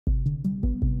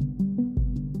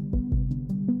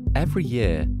Every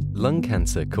year, lung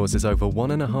cancer causes over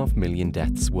 1.5 million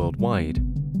deaths worldwide.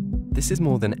 This is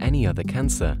more than any other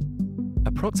cancer.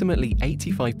 Approximately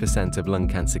 85% of lung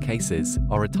cancer cases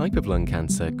are a type of lung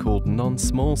cancer called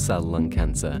non-small cell lung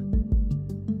cancer.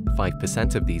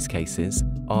 5% of these cases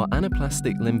are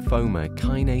anaplastic lymphoma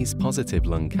kinase-positive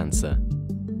lung cancer.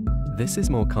 This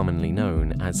is more commonly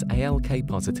known as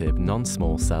ALK-positive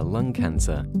non-small cell lung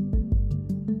cancer.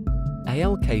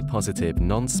 ALK-positive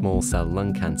non-small cell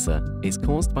lung cancer is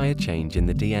caused by a change in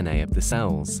the DNA of the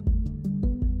cells.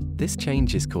 This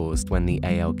change is caused when the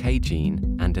ALK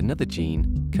gene and another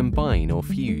gene combine or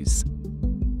fuse.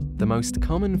 The most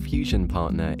common fusion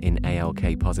partner in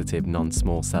ALK-positive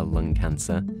non-small cell lung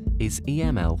cancer is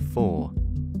EML4.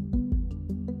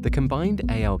 The combined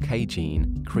ALK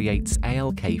gene creates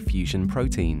ALK fusion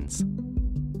proteins.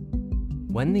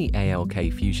 When the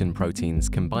ALK fusion proteins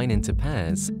combine into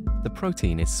pairs, the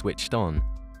protein is switched on.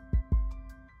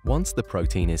 Once the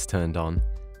protein is turned on,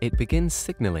 it begins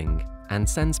signaling and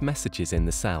sends messages in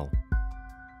the cell.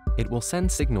 It will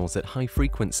send signals at high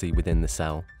frequency within the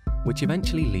cell, which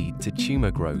eventually lead to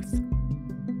tumor growth.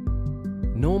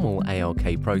 Normal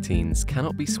ALK proteins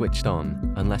cannot be switched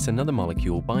on unless another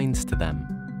molecule binds to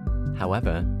them.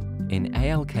 However, in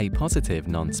ALK-positive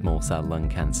non-small cell lung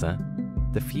cancer,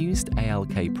 the fused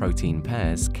ALK protein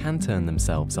pairs can turn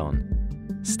themselves on,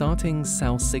 starting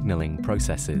cell signaling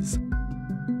processes.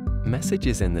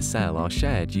 Messages in the cell are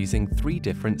shared using 3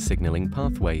 different signaling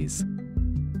pathways.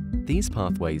 These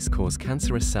pathways cause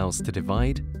cancerous cells to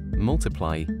divide,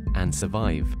 multiply, and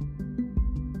survive.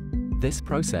 This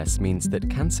process means that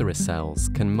cancerous cells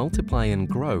can multiply and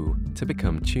grow to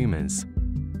become tumors.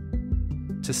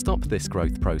 To stop this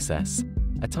growth process,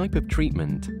 a type of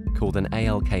treatment called an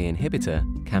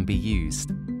ALK-inhibitor can be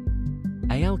used.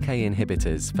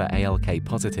 ALK-inhibitors for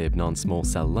ALK-positive non-small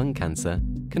cell lung cancer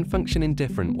can function in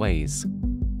different ways.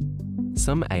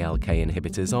 Some ALK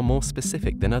inhibitors are more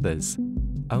specific than others,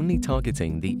 only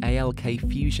targeting the ALK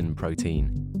fusion protein,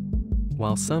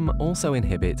 while some also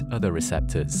inhibit other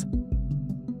receptors.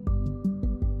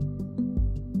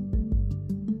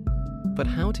 But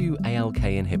how do ALK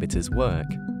inhibitors work?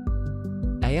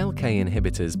 ALK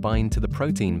inhibitors bind to the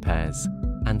protein pairs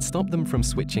and stop them from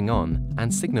switching on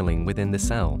and signaling within the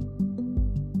cell.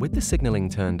 With the signaling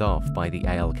turned off by the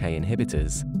ALK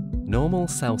inhibitors, normal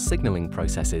cell signaling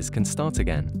processes can start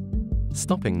again,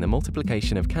 stopping the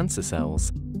multiplication of cancer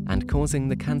cells and causing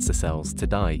the cancer cells to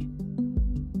die.